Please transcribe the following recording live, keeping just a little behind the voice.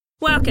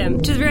Welcome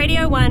to the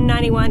Radio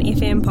 191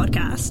 FM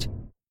podcast.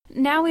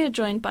 Now we are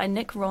joined by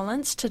Nic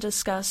Rawlence to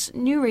discuss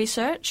new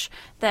research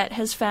that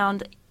has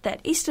found that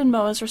eastern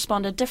moas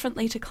responded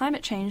differently to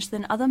climate change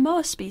than other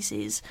moa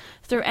species.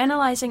 Through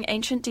analysing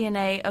ancient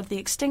DNA of the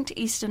extinct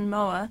eastern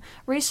moa,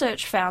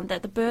 research found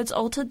that the birds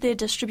altered their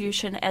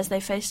distribution as they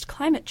faced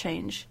climate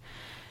change.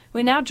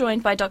 We're now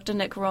joined by Dr.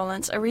 Nic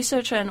Rawlence, a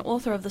researcher and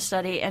author of the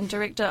study and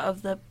director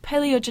of the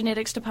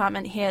Paleogenetics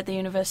Department here at the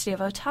University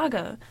of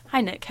Otago. Hi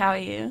Nic, how are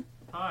you?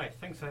 Hi,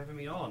 thanks for having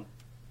me on.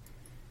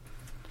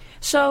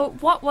 So,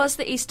 what was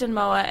the eastern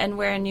moa and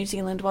where in New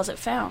Zealand was it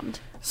found?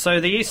 So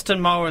the eastern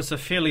moa is a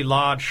fairly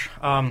large,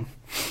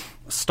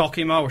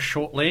 stocky moa with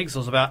short legs. It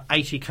was about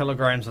 80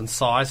 kilograms in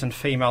size, and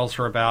females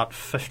are about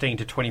 15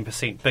 to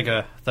 20%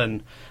 bigger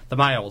than the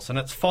males. And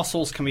its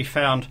fossils can be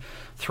found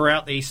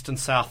throughout the east and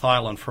south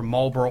island, from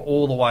Marlborough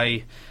all the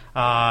way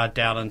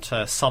down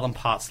into southern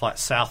parts like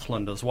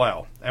Southland as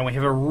well. And we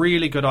have a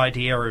really good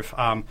idea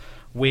of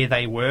where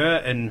they were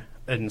in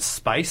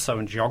space, so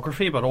in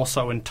geography, but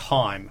also in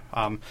time,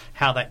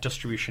 how that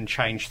distribution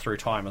changed through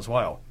time as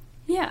well.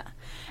 Yeah.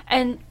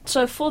 And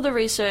so for the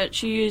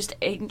research, you used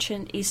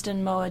ancient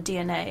eastern moa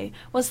DNA.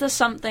 Was this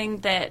something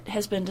that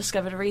has been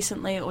discovered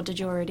recently, or did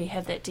you already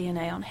have that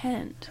DNA on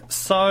hand?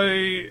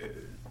 So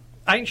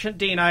ancient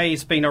DNA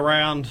has been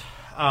around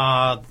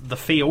the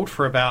field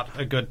for about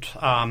a good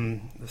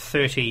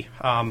 30,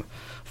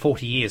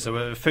 40 years.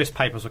 The first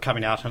papers were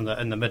coming out in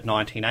the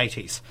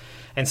mid-1980s.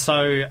 And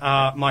so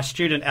my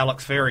student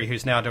Alex Very,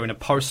 who's now doing a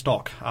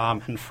postdoc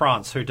in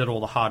France, who did all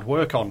the hard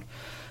work on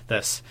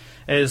this,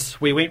 is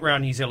we went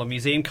around New Zealand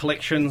museum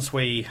collections,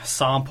 we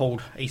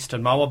sampled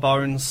eastern moa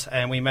bones,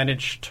 and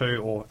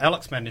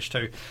Alex managed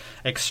to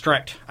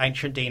extract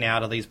ancient DNA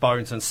out of these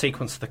bones and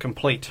sequence the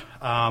complete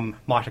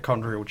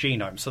mitochondrial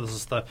genome. So this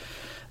is the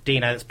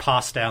DNA that's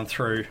passed down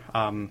through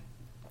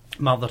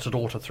mother to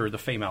daughter through the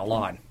female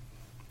line.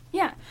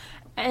 Yeah.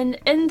 And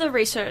in the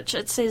research,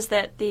 it says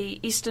that the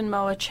eastern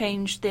moa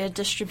changed their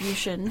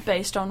distribution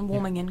based on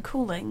warming and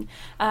cooling.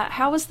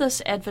 How was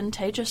this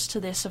advantageous to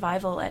their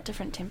survival at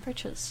different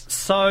temperatures?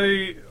 So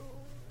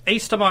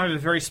eastern moa have a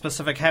very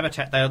specific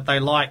habitat. They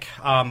like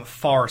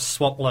forest,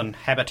 swampland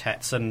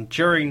habitats. And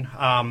during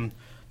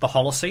the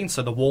Holocene,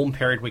 so the warm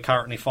period we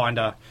currently find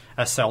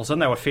ourselves in,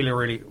 they were fairly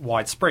really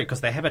widespread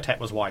because their habitat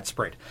was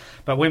widespread.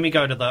 But when we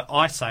go to the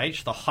Ice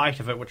Age, the height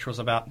of it, which was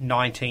about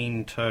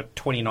 19 to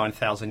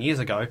 29,000 years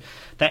ago,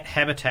 that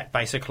habitat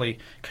basically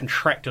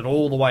contracted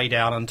all the way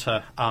down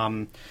into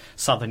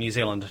southern New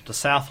Zealand, into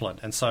Southland.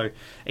 And so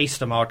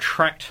eastern moa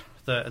tracked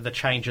the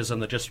changes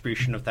in the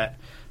distribution of that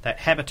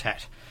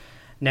habitat.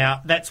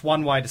 Now, that's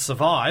one way to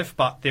survive,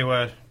 but there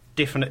were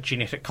definite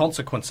genetic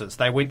consequences.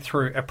 They went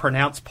through a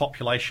pronounced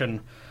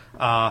population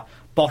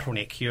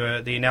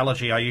bottleneck. The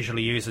analogy I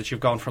usually use is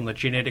you've gone from the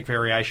genetic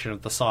variation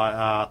of the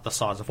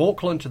size of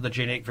Auckland to the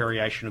genetic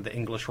variation of the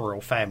English royal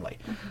family.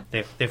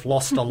 Mm-hmm. They've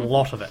lost a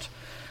lot of it.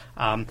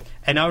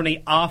 And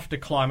only after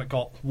climate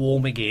got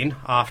warm again,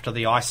 after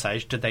the Ice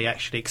Age, did they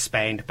actually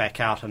expand back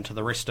out into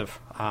the rest of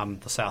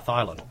the South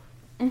Island.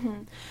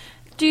 Mm-hmm.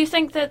 Do you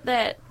think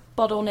that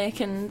bottleneck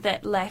and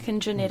that lack in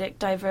genetic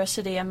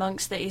diversity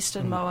amongst the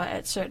eastern moa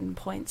at certain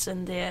points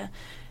in their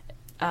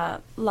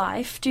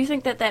life, do you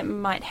think that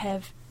might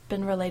have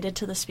been related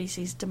to the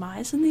species'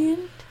 demise in the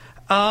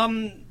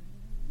end?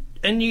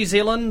 In New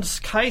Zealand's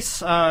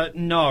case,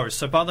 no.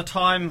 So by the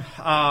time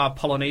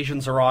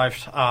Polynesians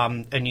arrived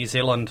in New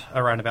Zealand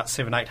around about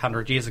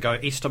 700-800 years ago,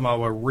 eastern moa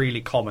were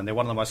really common. They're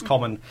one of the most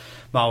common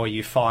moa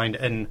you find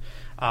in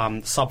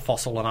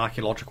subfossil and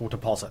archaeological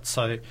deposits.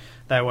 So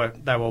they were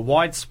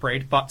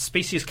widespread, but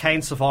species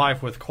can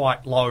survive with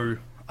quite low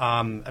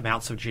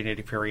amounts of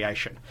genetic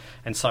variation.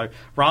 And so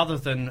rather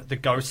than the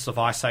ghosts of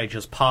ice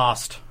ages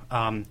past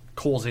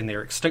causing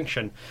their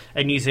extinction,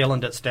 in New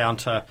Zealand it's down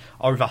to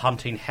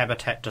overhunting,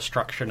 habitat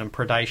destruction and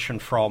predation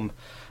from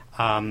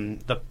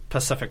the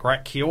Pacific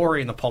rat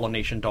Kiori and the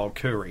Polynesian dog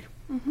Kuri.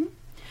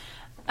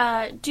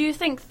 Mm-hmm. Do you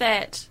think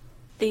that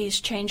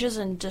these changes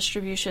in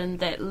distribution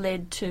that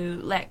led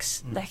to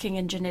lacking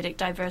in genetic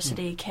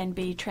diversity can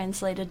be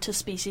translated to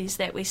species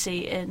that we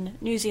see in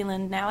New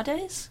Zealand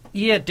nowadays?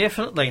 Yeah,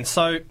 definitely. And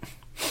so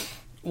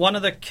one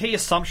of the key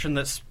assumptions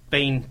that's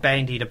been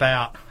bandied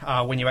about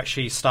when you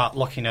actually start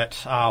looking at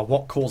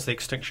what caused the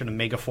extinction of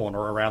megafauna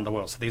around the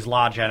world, so these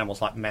large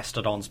animals like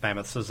mastodons,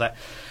 mammoths, is that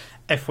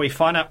if we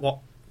find out what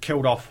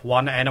killed off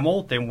one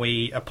animal, then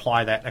we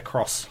apply that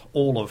across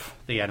all of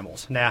the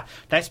animals. Now,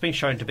 that's been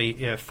shown to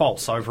be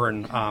false over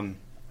in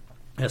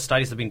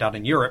studies that have been done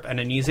in Europe, and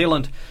in New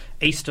Zealand,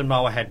 eastern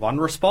moa had one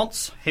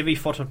response.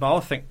 Heavy-footed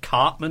moa, think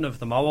Cartman of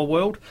the moa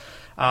world,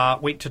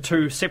 went to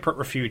two separate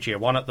refugia,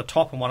 one at the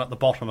top and one at the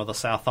bottom of the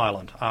South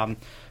Island.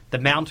 The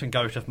mountain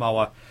goat of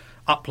moa,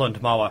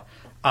 upland moa,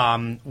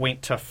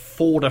 went to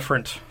four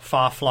different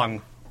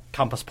far-flung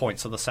compass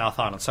points of the South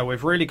Island. So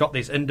we've really got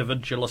these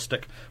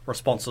individualistic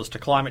responses to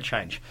climate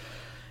change.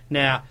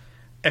 Now,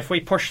 if we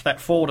push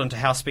that forward into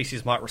how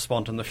species might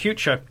respond in the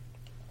future,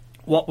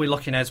 what we're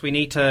looking at is we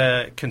need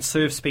to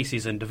conserve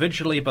species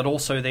individually, but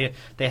also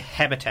their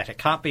habitat. It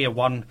can't be a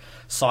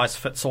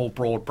one-size-fits-all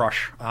broad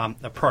brush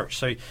approach.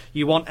 So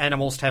you want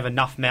animals to have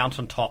enough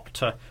mountaintop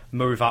to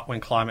move up when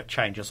climate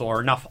changes,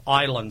 or enough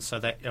islands so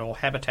that, or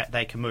habitat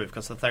they can move,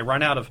 because if they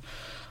run out of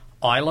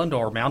island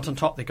or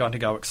mountaintop, they're going to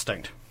go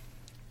extinct.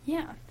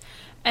 Yeah.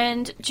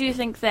 And do you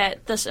think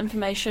that this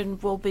information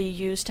will be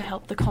used to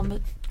help the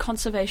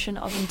conservation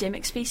of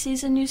endemic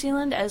species in New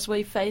Zealand as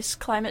we face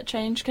climate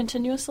change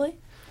continuously?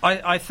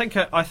 I think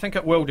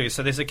it will do.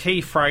 So there's a key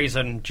phrase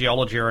in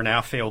geology or in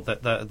our field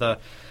that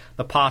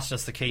the past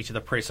is the key to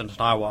the present,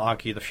 and I will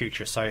argue the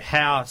future. So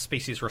how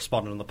species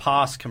responded in the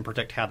past can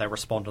predict how they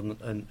respond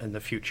in the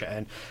future.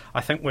 And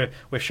I think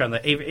we've shown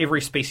that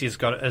every species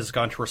is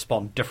going to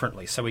respond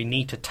differently. So we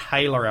need to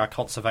tailor our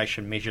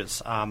conservation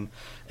measures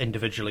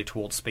individually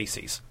towards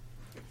species.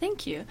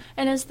 Thank you.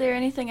 And is there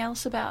anything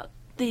else about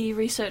the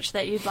research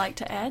that you'd like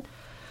to add?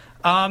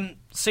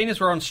 Seeing as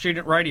we're on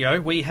student radio,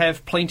 we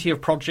have plenty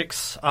of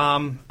projects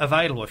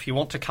available. If you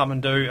want to come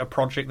and do a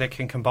project that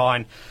can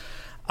combine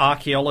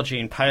archaeology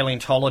and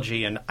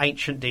paleontology and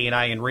ancient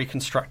DNA and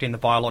reconstructing the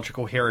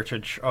biological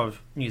heritage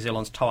of New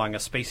Zealand's taonga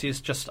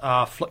species, just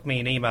flick me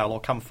an email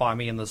or come find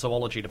me in the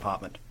zoology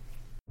department.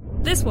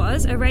 This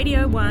was a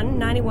Radio 1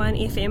 91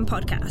 FM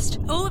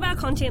podcast. All of our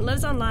content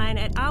lives online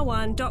at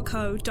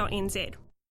r1.co.nz.